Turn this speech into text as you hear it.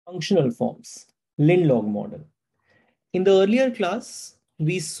Functional forms, lin-log model. In the earlier class,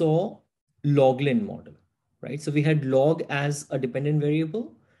 we saw log-lin model, right? So we had log as a dependent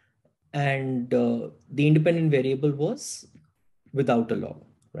variable, and the independent variable was without a log,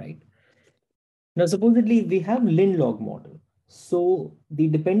 right? Now, supposedly we have lin-log model. So the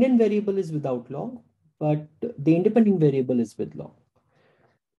dependent variable is without log, but the independent variable is with log.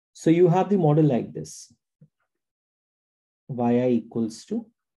 So you have the model like this. Yi equals to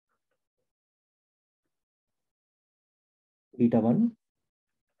beta 1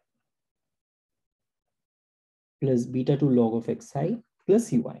 plus beta 2 log of xi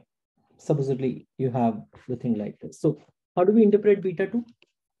plus ui. Supposedly you have the thing like this. So how do we interpret beta 2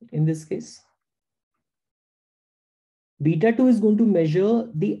 in this case? Beta 2 is going to measure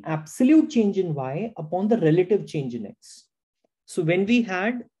the absolute change in y upon the relative change in x. So when we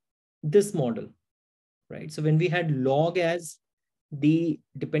had this model, right? So when we had log as the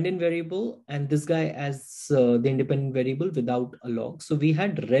dependent variable and this guy as the independent variable without a log. So we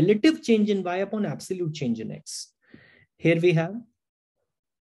had relative change in y upon absolute change in x. Here we have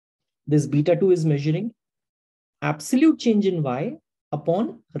this beta 2 is measuring absolute change in y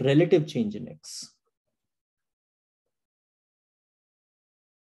upon relative change in x.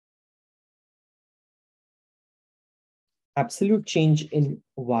 Absolute change in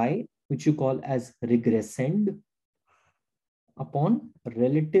y, which you call as regressand, upon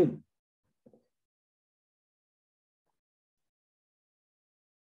relative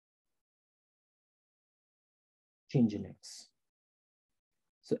change in x.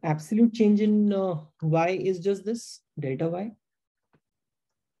 So absolute change in y is just this delta y,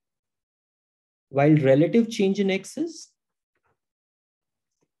 while relative change in x is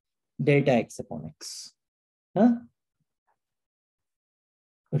delta x upon x. Huh?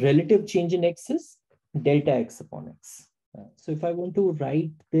 Relative change in x is delta x upon x. So if I want to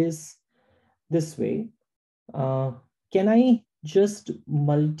write this way, can I just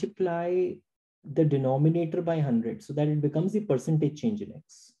multiply the denominator by 100 so that it becomes the percentage change in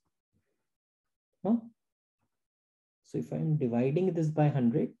x? Huh? So if I'm dividing this by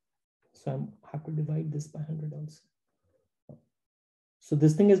 100, so I have to divide this by 100 also. So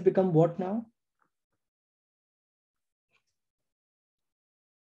this thing has become what now?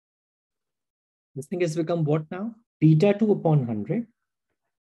 This thing has become what now? Beta 2 upon 100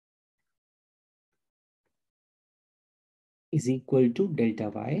 is equal to delta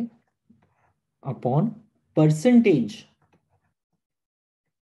y upon percentage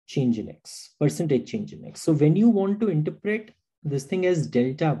change in x, percentage change in x. So when you want to interpret this thing as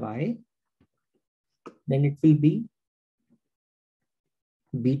delta y, then it will be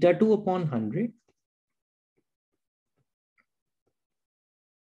beta 2 upon 100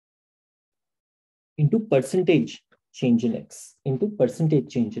 into percentage change in x, into percentage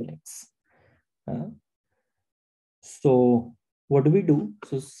change in x. So what do we do?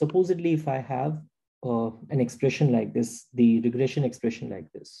 So supposedly if I have an expression like this, the regression expression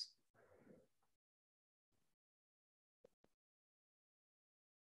like this.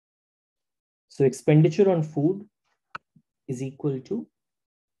 So expenditure on food is equal to,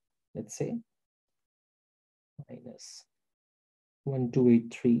 let's say, minus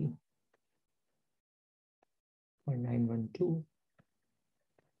 1283.912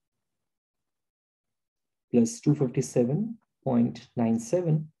 plus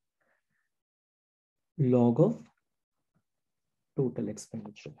 257.97 log of total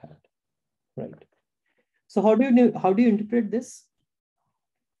expenditure had, right? So how do you interpret this?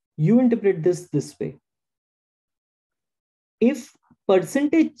 You interpret this way. If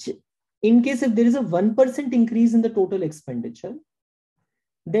percentage, in case if there is a 1% increase in the total expenditure,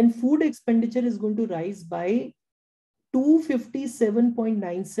 then food expenditure is going to rise by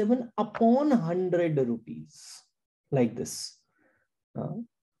 257.97 upon 100 rupees, like this.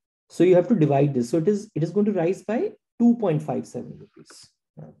 So you have to divide this. So it is going to rise by 2.57 rupees.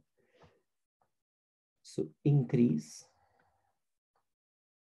 So increase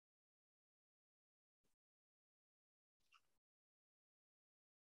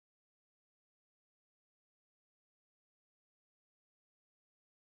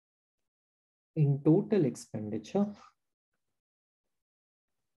in total expenditure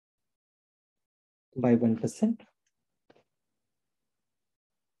by 1%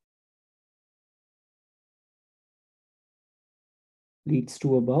 leads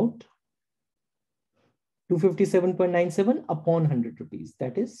to about 257.97 upon 100 rupees.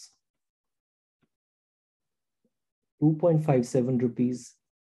 That is 2.57 rupees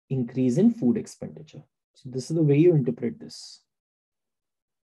increase in food expenditure. So this is the way you interpret this.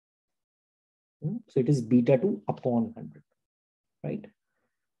 So it is beta 2 upon 100, right?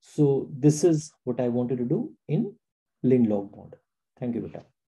 So this is what I wanted to do in lin log model. Thank you, Vita.